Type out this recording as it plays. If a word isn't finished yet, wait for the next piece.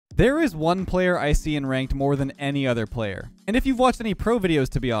There is one player I see in ranked more than any other player. And if you've watched any pro videos,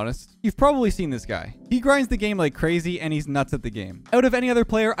 to be honest, you've probably seen this guy. He grinds the game like crazy and he's nuts at the game. Out of any other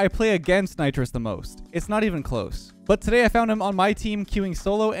player, I play against Nitrous the most. It's not even close. But today I found him on my team queuing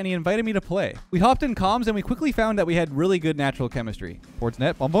solo and he invited me to play. We hopped in comms and we quickly found that we had really good natural chemistry. Towards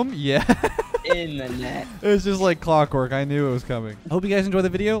net, bum bum, yeah. In the net. It was just like clockwork. I knew it was coming. I hope you guys enjoy the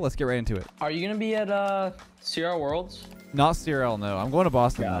video. Let's get right into it. Are you gonna be at CRL Worlds? Not CRL, no. I'm going to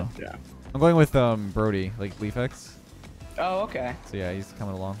Boston though. Yeah. I'm going with Brody, like Leafx. Oh, okay. So yeah, he's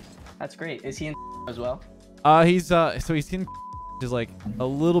coming along. That's great. Is he in as well? He's he's in just like a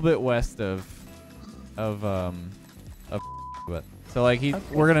little bit west of but so like Okay.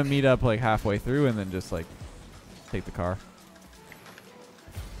 we're gonna meet up like halfway through and then just like take the car.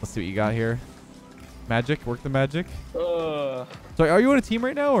 Let's see what you got here. Magic, work the magic. So are you on a team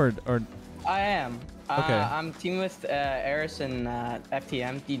right now or? I am. Okay. I'm teaming with Eris and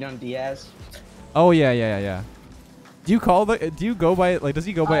FTM. Do you know Diaz? Oh yeah. Do you go by like? Does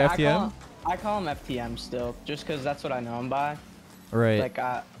he go by FTM? I call him FTM still, just because that's what I know him by. Right.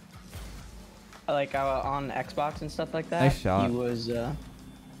 Like on Xbox and stuff like that. Nice shot. He was,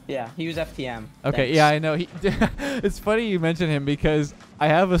 yeah, he was FTM. Okay, Thanks. yeah, I know. It's funny you mention him because I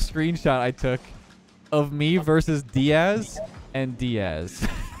have a screenshot I took of me versus Diaz and Diaz.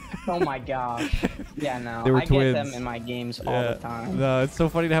 Oh my gosh. Yeah, no. They were I twins. get them in my games all the time. No, it's so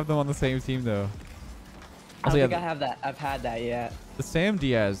funny to have them on the same team though. I don't think I've had that yet. The Sam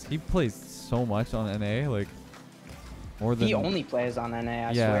Diaz, he plays so much on NA, like more than. He only plays on NA,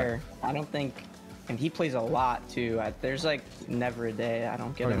 I swear. I don't think, and he plays a lot too. There's like never a day I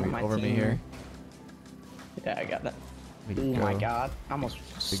don't get him on my over team. me here. Yeah, I got that. Oh my god, I almost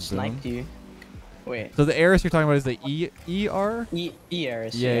sniped you. Wait. So the Eris you're talking about is the ER?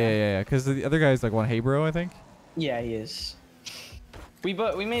 Eris. Yeah. Because the other guy's like one Hey Bro, I think. Yeah, he is. We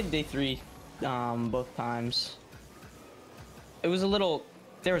made day 3, both times. It was a little.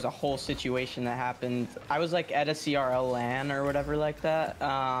 There was a whole situation that happened. I was like at a CRL LAN or whatever like that,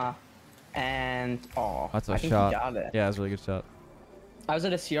 and that's a I think shot. he got it. Yeah, that's a really good shot. I was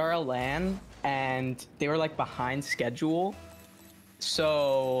at a CRL LAN and they were like behind schedule,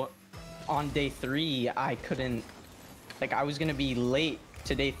 so on day 3 I couldn't. Like I was gonna be late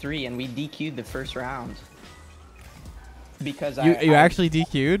to day 3 and we DQ'd the first round because you actually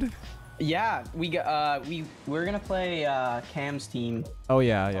DQ'd. Yeah, we're gonna play Cam's team. Oh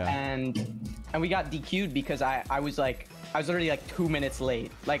yeah. And we got DQ'd because I was literally like 2 minutes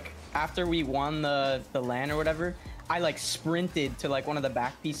late. Like after we won the LAN or whatever, I like sprinted to like one of the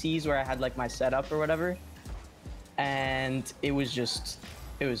back PCs where I had like my setup or whatever, and it was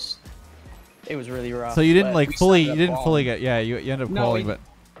really rough. So you didn't like fully fully get you ended up calling, but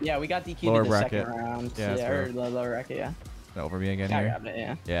yeah, we got DQ'd lower in the bracket. second round. Yeah, or the lower bracket. Yeah. Over me again I here. got it,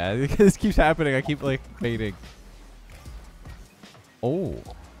 yeah. Yeah, this keeps happening. I keep like fading. Oh,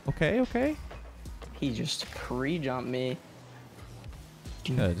 okay. He just pre-jumped me.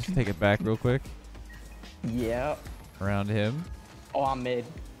 Just take it back real quick. Yeah. Around him. Oh, I'm mid.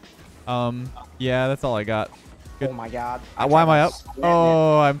 Yeah, that's all I got. Good. Oh my god. Why am I up?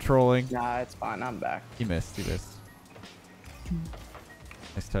 Oh, I'm trolling. Nah, it's fine. I'm back. He missed.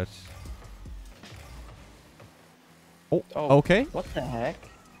 Nice touch. Oh, okay. What the heck?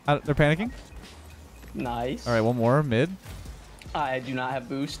 They're panicking. Nice. All right, one more mid. I do not have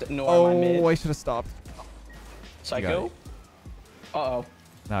boost, nor am I mid. Oh, I should have stopped. Psycho? Uh-oh.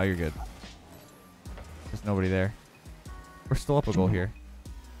 No, you're good. There's nobody there. We're still up a goal here.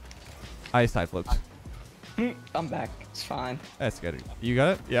 I side flipped. I'm back. It's fine. That's good. You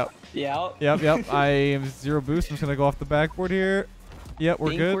got it? Yep. Yeah. Yep. I am 0 boost. I'm just going to go off the backboard here. Yep,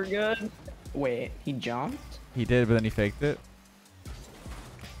 we're good. We're good. Wait, he jumped? He did, but then he faked it.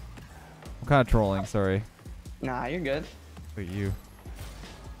 I'm kind of trolling, sorry. Nah, you're good. Look at you.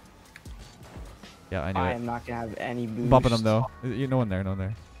 Yeah, I knew I it. am not gonna have any boost. Bumping him though. No one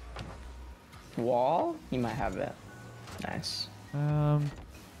there. Wall? He might have it. Nice.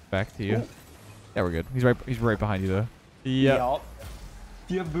 Back to you. Ooh. Yeah, we're good. He's right behind you though. Yeah. Yup.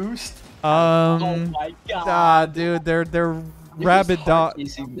 Do you have boost? Oh my god. Dude, they're rabid dog.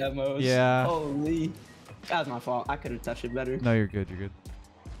 Demos. Yeah. Holy. That was my fault. I could have touched it better. No, you're good.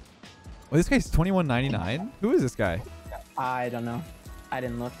 Well, this guy's 21.99. Who is this guy? I don't know. I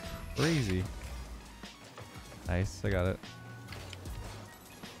didn't look. Crazy. Nice. I got it.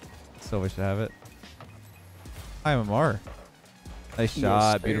 So wish to have it. Hi, MMR. Nice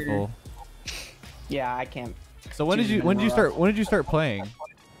shot. Yes, beautiful. Yeah, I can't. So when did you start playing? It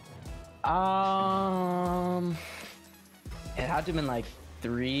had to have been like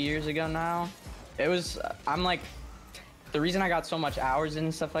 3 years ago now. It was. I'm like the reason I got so much hours in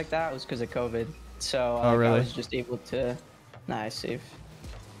and stuff like that was because of COVID. So Oh, really? I was just able to. Nice save.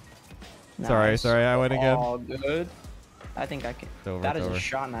 Sorry, I went again. All good. I think I can. It's over, That it's is over. a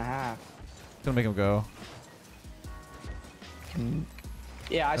shot and a half. It's gonna make him go.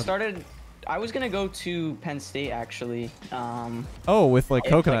 Yeah, I was gonna go to Penn State actually. Oh, with like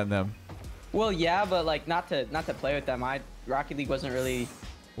It's coconut like- in them. Well, yeah, but like not to play with them. Rocket League wasn't really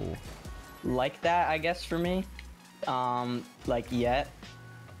Cool. like that, I guess, for me. Like yet.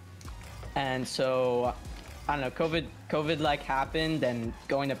 And so I don't know, COVID like happened, and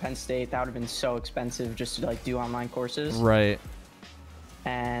going to Penn State, that would have been so expensive just to like do online courses. Right.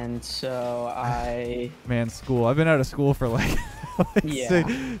 And so Man, school. I've been out of school for like,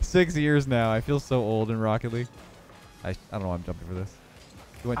 Yeah. 6 years now. I feel so old in Rocket League. I don't know why I'm jumping for this.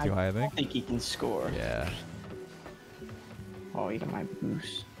 You went too high, I think. don't think he can score. Yeah. Oh, he got my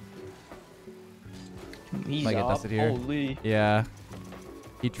boost. He's Might get up. dusted here. Holy. Yeah.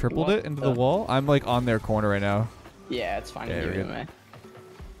 He tripled What it into the- the wall. I'm like on their corner right now. Yeah, it's fine. Yeah, Give we're it to good. me.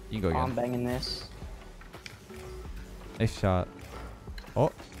 You can go Oh, I'm again. banging this. Nice shot.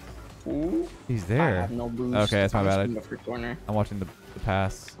 Oh, Ooh. he's I there. have no boost. Okay, that's my I'm bad. just going for corner. I'm watching the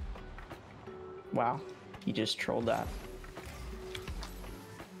pass. Wow. He just trolled that.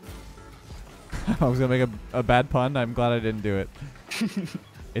 I was gonna make a bad pun. I'm glad I didn't do it.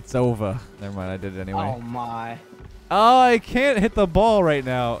 It's over. Never mind. I did it anyway. Oh my. Oh, I can't hit the ball right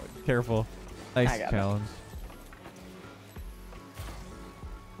now. Careful. I Nice got it. challenge.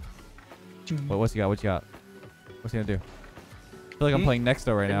 What's he got? What you got? What's he gonna do? I feel like I'm playing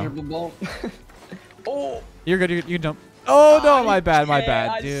Nexto right now. Dribble ball. Oh. You're good. You can jump. Oh no, I my bad,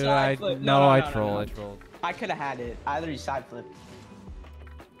 can't. dude. side flipped. No, I no, trolled. no. I trolled. I could have had it. I literally side flipped.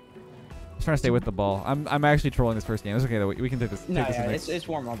 I'm trying to stay with the ball. I'm actually trolling this first game. It's okay though. We can take this. No, Take yeah, this it's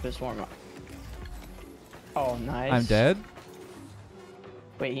warm up. It's warm up. Oh, nice. I'm dead.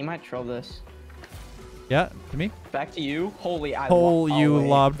 Wait, he might troll this. Yeah, to me. Back to you. Holy, You wait.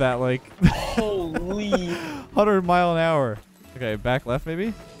 lobbed that like Holy. 100 mile an hour. Okay, back left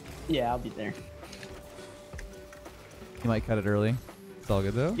maybe. Yeah, I'll be there. You might cut it early. It's all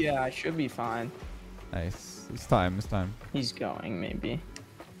good though. Yeah, I should be fine. Nice. It's time. It's time. He's going, maybe.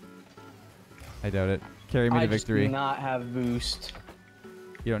 I doubt it. Carry me I to just victory. do not have boost.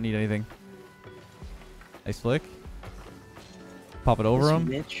 You don't need anything. Nice flick. Pop it over This him.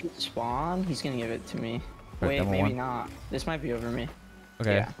 Mitch should spawn. He's gonna give it to me. Right, Wait, demo maybe one. not. This might be over me.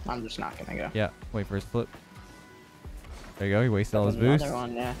 Okay. Yeah, I'm just not gonna go. Yeah. Wait for his flip. There you go. He wasted all his boost. Another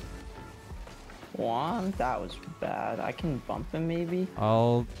one, yeah. One. That was bad. I can bump him maybe.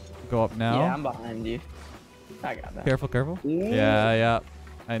 I'll go up now. Yeah, I'm behind you. I got that. Careful, careful. Ooh. Yeah, yeah.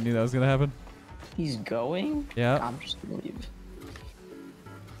 I knew that was gonna happen. He's going. Yeah. I'm just gonna leave.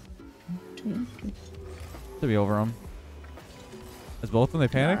 To be over him. Is both of them? They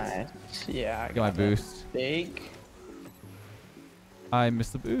panicked? Nice. Yeah, I Got my that. boost. Big. I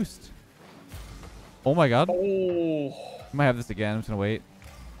missed the boost. Oh my god. Oh. I might have this again. I'm just gonna wait.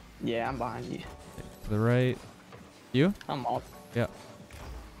 Yeah, I'm behind you. To the right. You? I'm up. Yeah.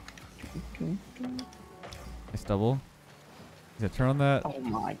 Nice double. He's gonna turn on that. Oh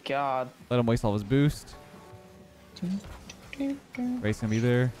my god. Let him waste all his boost. Race gonna be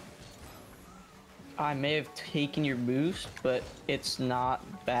there. I may have taken your boost, but it's not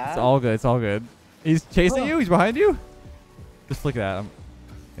bad. It's all good. It's all good. He's chasing you. He's behind you. Just look at that.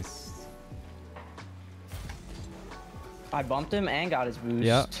 Nice. I bumped him and got his boost.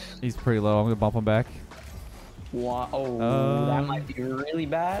 Yeah. He's pretty low. I'm gonna bump him back. Oh, that might be really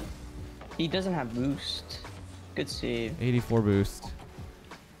bad. He doesn't have boost. Good save. 84 boost.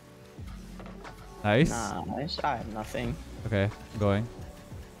 Nice. Nice. I have nothing. Okay, I'm going.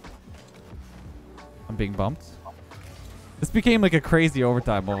 I'm being bumped. This became like a crazy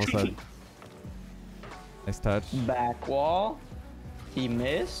overtime all of a sudden. Nice touch. Back wall. He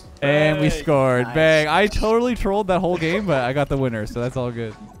missed. And we Bang. scored. Nice. Bang. I totally trolled that whole game, but I got the winner, so that's all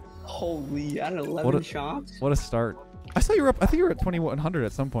good. Holy, I had 11 What a- shots. What a start. I saw you were up. I think you were at 2100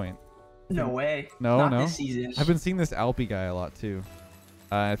 at some point. No way. No, Not no. this season. I've been seeing this Alpy guy a lot too.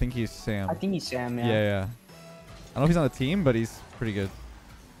 I think he's Sam. I think he's Sam, yeah. Yeah, yeah. I don't know if he's on the team, but he's pretty good.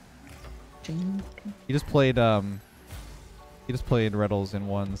 He just played Reddles in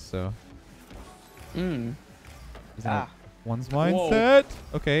ones, so Mm. he's in a Ah. ones Whoa. mindset.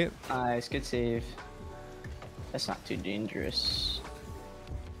 Okay. Nice, good save. That's not too dangerous.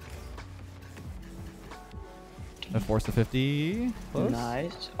 A force to 50. Close.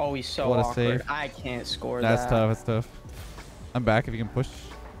 Nice. Oh, he's so What a awkward. save. I can't score That's that. tough. That's tough. I'm back if you can push.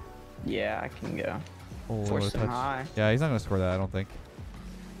 Yeah, I can go. Oh, what a Force him touch. high. Yeah, he's not gonna score that. I don't think.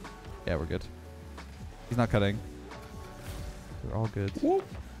 Yeah, we're good. He's not cutting. We're all good. Whoop.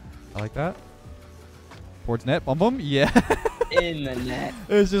 I like that. Towards net. Bum bum. Yeah. In the net.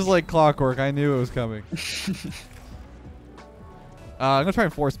 It was just like clockwork. I knew it was coming. I'm gonna try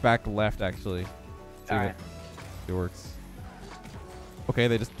and force back left actually. See Alright. if it works. Okay,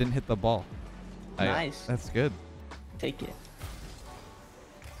 they just didn't hit the ball. Nice. That's good. Take it.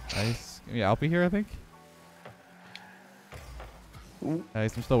 Nice. Yeah, Alpy here, I think. Ooh.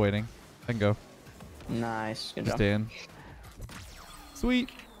 Nice. I'm still waiting. I can go. Nice. Good Just job. stay in. Sweet.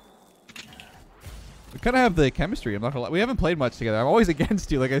 We kind of have the chemistry. I'm not gonna lie. We haven't played much together. I'm always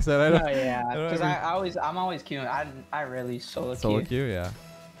against you, like I said. I don't. Oh yeah, I don't because ever- I'm always queuing. I rarely solo Solo queue. queue, yeah.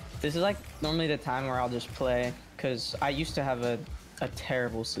 This is like normally the time where I'll just play, because I used to have a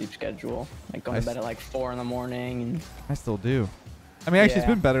terrible sleep schedule, like going to bed at like 4 in the morning. And I still do. I mean, actually, it's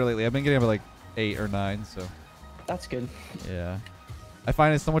Yeah. been better lately. I've been getting up at like 8 or 9, so that's good. yeah. I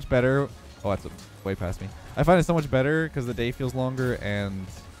find it so much better. Oh, that's way past me. I find it so much better because the day feels longer and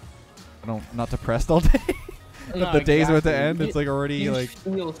I'm not depressed all day. No, The days are at the exactly. end. It's like already You like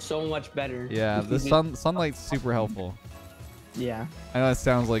feel so much better. yeah. The sunlight's super helpful. Yeah. I know that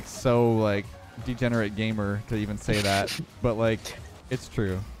sounds like so like degenerate gamer to even say that, but like it's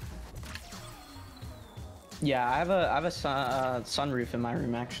true. Yeah, I have a sunroof in my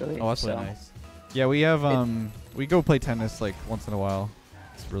room actually. Oh, that's so. really nice. Yeah, we have we go play tennis like once in a while.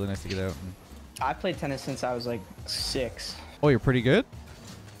 It's really nice to get out. I played tennis since I was like 6. Oh, you're pretty good.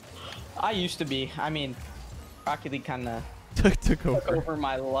 I used to be. I mean, Rocket League kind of took took over. over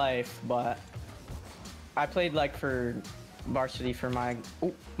my life, but I played like for varsity for my.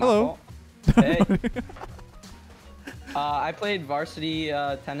 Oh, my Hello. fault. Hey. I played varsity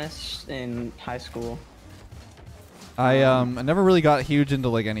tennis in high school. I never really got huge into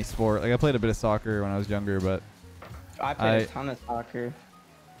like any sport. Like I played a bit of soccer when I was younger, but I played a ton of soccer.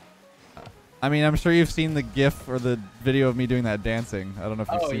 I mean, I'm sure you've seen the GIF or the video of me doing that dancing. I don't know if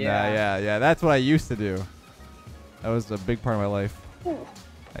you've Oh, seen yeah. that. Yeah. That's what I used to do. That was a big part of my life. Ooh.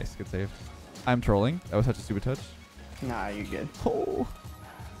 Nice, good save. I'm trolling. That was such a stupid touch. Nah, you're good. Oh.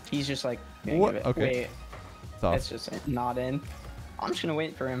 He's just like. gonna What? give it- Okay. Wait, It's off. it's just not in. I'm just gonna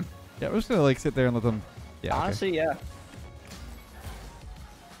wait for him. Yeah, we're just gonna like sit there and let them. Yeah. Okay. Honestly, yeah.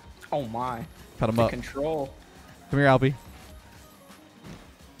 Oh my. Cut him The up. control. Come here, Alpy.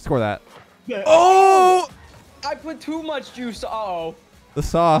 Score that. Oh! I put too much juice. Uh-oh. The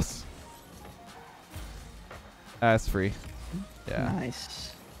sauce. That's free. Yeah.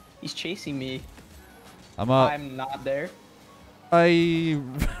 Nice. He's chasing me. I'm up. I'm not there. I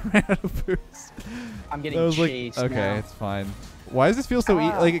ran out of boost. I'm getting That was chased like, okay, now. it's fine. Why does this feel so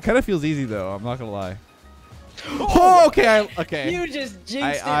Ah. like it kind of feels easy though? I'm not gonna lie. Oh, okay. Okay. You just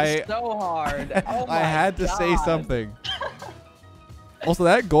jinxed I- it so hard. Oh my I had to say God. something. Also,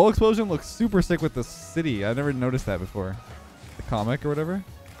 that goal explosion looks super sick with the city. I never noticed that before. The comic or whatever.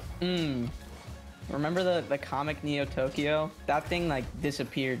 Remember the comic Neo Tokyo? That thing like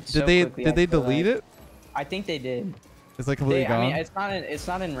disappeared so Did they quickly. did I they feel delete like. it? I think they did. It's like completely gone. I mean, it's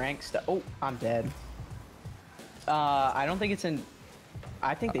not in rank stuff. Oh, I'm dead. I don't think it's in.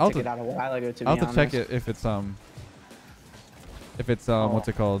 I think they I'll took it out a while ago. To be I'll have to check honest. it if it's what's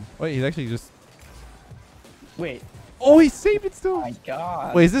it called? Wait, he's actually just. Wait. Oh, he saved it still. Oh my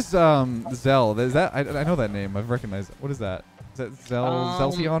God. Wait, is this Zell? Is that I know that name. I've recognized it. What is that? Is that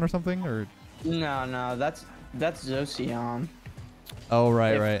Zelsion or something or? No, that's Zocion. Oh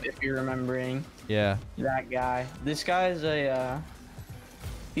right. If you're remembering Yeah. that guy. This guy's a.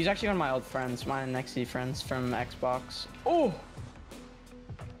 He's actually one of my old friends, mine and Nexty friends from Xbox. Oh.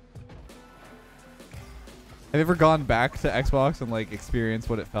 Have you ever gone back to Xbox and like experienced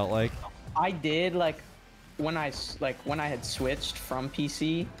what it felt like? I did like when I had switched from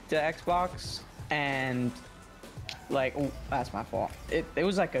PC to Xbox, and like, oh, that's my fault. It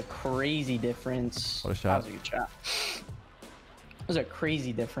was like a crazy difference. What a shot. That was a good shot. It was a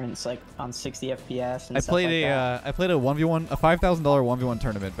crazy difference, like on 60 FPS and I stuff played like that. I played a $1v1 $5,000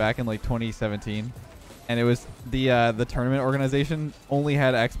 tournament back in like 2017, and it was the tournament organization only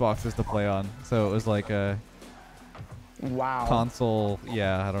had Xboxes to play on, so it was like a Wow. console.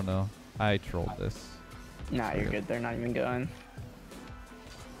 Yeah, I don't know. I trolled this. Nah, you're good. They're not even going.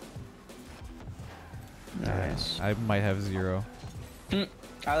 Nice. I might have 0.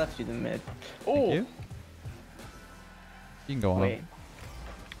 I left you the mid. Thank Oh. you. You can go on. Wait.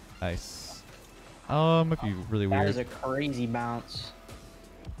 Nice. If you really That weird. is a crazy bounce.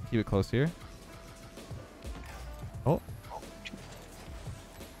 Keep it close here. Oh.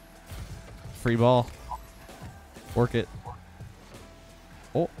 Free ball. Work it.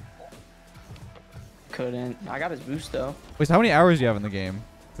 Oh. Couldn't. I got his boost though. Wait, so how many hours do you have in the game?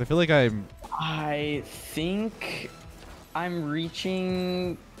 'Cause I feel like I'm. I think I'm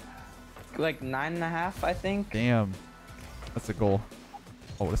reaching like 9.5, I think. Damn. That's a goal.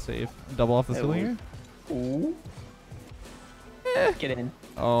 Oh, what a save. Double off the ceiling here? Ooh. Get in.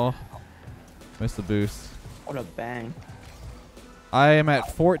 Oh. Missed the boost. What a bang. I am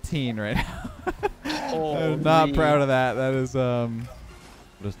at 14 right now. I'm not proud of that. That is,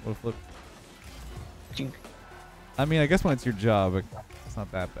 just a flip. I mean, I guess when it's your job, it's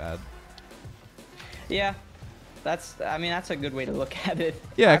not that bad. Yeah. I mean, that's a good way to look at it.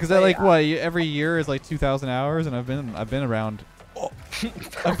 Yeah, because every year is like 2,000 hours, and I've been around. Oh.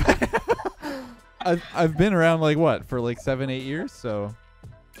 I've been around like what for like 7-8 years, so.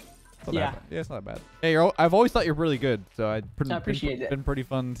 Yeah. Yeah, it's not bad. Hey, I've always thought you're really good, so I appreciate it. Been pretty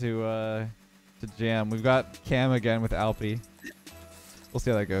fun to jam. We've got Cam again with Alpi. We'll see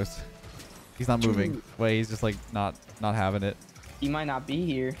how that goes. He's not moving. Wait, he's just like not having it. He might not be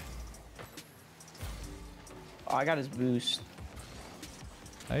here. Oh, I got his boost.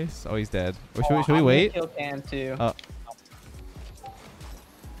 Nice. Oh, he's dead. Oh, should we wait? Kill Cam too.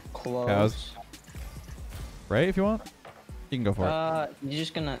 Close. Okay, right, if you want, you can go for it. You're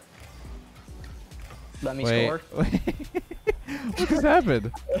just gonna let me Wait. score. What just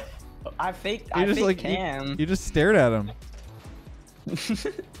happened? I faked Cam. You just stared at him.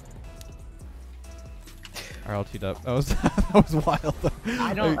 Alright, I'll cheat up. That was wild.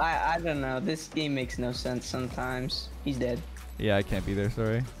 I don't know. This game makes no sense sometimes. He's dead. Yeah, I can't be there.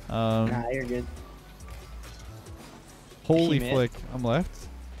 Sorry. Nah, you're good. Holy flick! I'm left.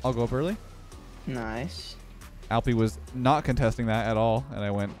 I'll go up early. Nice. Alpi was not contesting that at all, and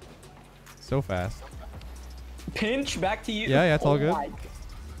I went so fast. Pinch back to you. Yeah, it's all good.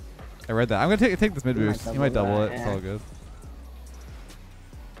 I read that. I'm gonna take this mid boost. You might double it. Yeah. It's all good.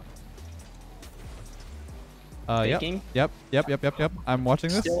 Faking? Yep. I'm watching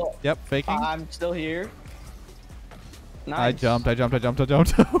this. Yep, faking. I'm still here. Nice. I jumped. Oh,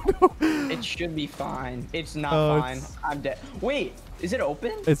 no. It should be fine. It's not fine. I'm dead. Wait, is it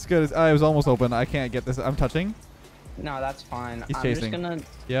open? It's good. I was almost open. I can't get this. I'm touching. No, that's fine. He's chasing. I'm just gonna.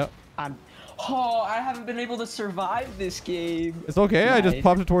 Yep. Oh, I haven't been able to survive this game. It's okay. Nice. I just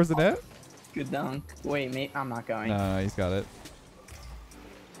popped it towards the net. Good dunk. Wait, mate. I'm not going. No, he's got it.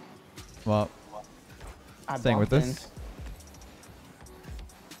 Well, staying with in. this.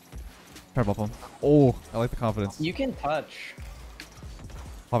 Try to bump him. Oh, I like the confidence. You can touch.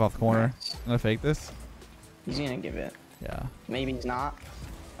 Pop off the corner. Nice. I'm gonna fake this. He's gonna give it. Yeah. Maybe he's not.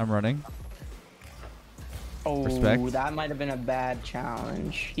 I'm running. Oh, Respect. that might have been a bad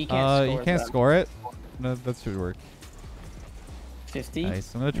challenge. He can't score. You can't score it. No, that should work. 50.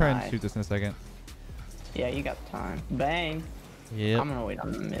 Nice. I'm gonna try and shoot this in a second. Yeah, you got time. Bang. Yeah. I'm gonna wait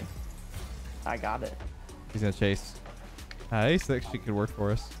on the mid. I got it. He's gonna chase. Nice. That actually could work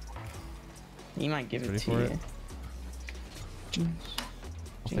for us. He might give it to you.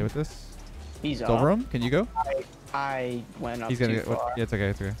 I'll stay with this. He's over him. Can you go? I went up He's gonna too far. Yeah, it's okay.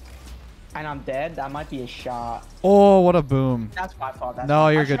 It's okay. And I'm dead. That might be a shot. Oh, what a boom. That's my fault. No,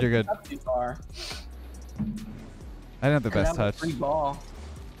 you're good. You're good. Up too far. I didn't have the best touch. Free ball.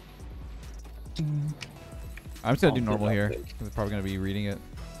 I'm just gonna do normal here. Because they're probably gonna be reading it.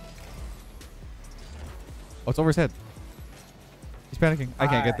 Oh, it's over his head. He's panicking. I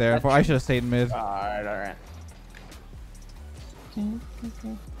can't get there. I should have stayed in mid. Alright.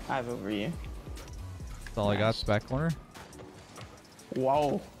 I have over you. That's all I got. It's back corner.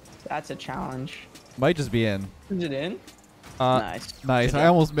 Whoa. That's a challenge. Might just be in. Is it in? Nice. Nice. I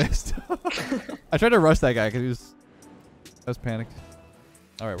almost missed. I tried to rush that guy because I was panicked.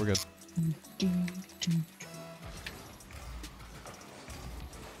 All right, we're good.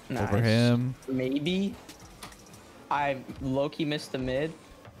 Nice. Over him. Maybe. I low-key missed the mid.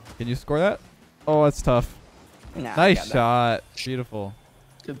 Can you score that? Oh, that's tough. Nah, nice shot. Beautiful.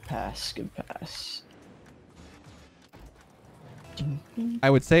 Good pass. Good pass. I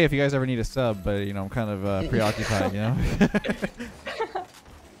would say if you guys ever need a sub, but you know I'm kind of preoccupied. You know.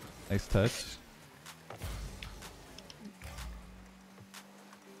 Nice touch.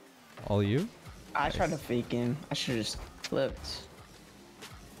 All you? I tried to fake him. I should have just flipped.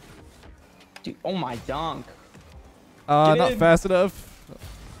 Dude, oh my dunk. Not fast enough.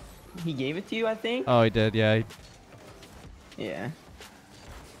 He gave it to you, I think. Oh, he did. Yeah. Yeah.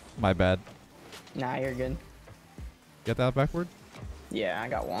 My bad. Nah, you're good. Get that backward? Yeah, I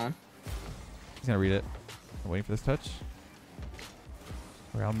got one. He's gonna read it. I'm waiting for this touch.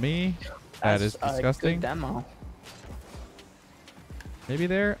 Around me. That is disgusting. Good demo. Maybe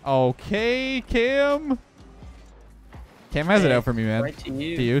there. Okay, Cam. Cam has it out for me, man. Right to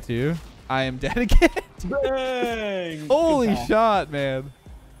you. To you. I am dead again. Bang! Holy shot, man.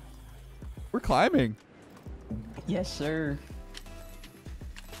 We're climbing. Yes, sir.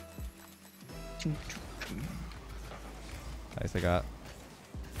 Nice, I got.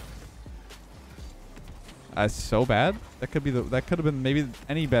 That's so bad. That could be that could have been maybe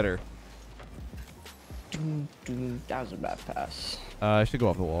any better. That was a bad pass. I should go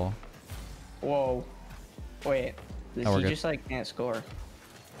off the wall. Whoa. Wait. He just like can't score.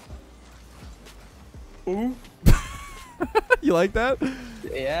 Ooh. You like that?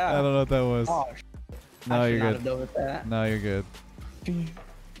 Yeah. I don't know what that was. Oh, no, you're good. Have done with that. No, you're good.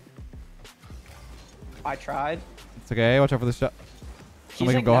 I tried. It's okay. Watch out for the shot. He's make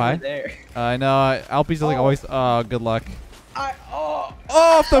like him go high. There. I know. Alpe's like always. Oh, good luck. Oh.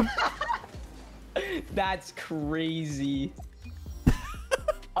 Off the. That's crazy.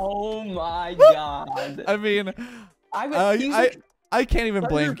 Oh my god. I mean, I can't even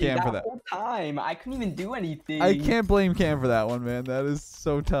blame Cam for that. Whole time I couldn't even do anything. I can't blame Cam for that one, man. That is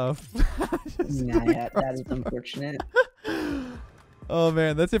so tough. Nah, yeah, that is unfortunate. Oh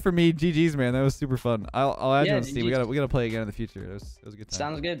man, that's it for me. GG's, man. That was super fun. I'll add you on Steam. We gotta play again in the future. It was a good time.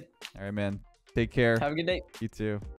 Sounds good. All right, man. Take care. Have a good day. You too.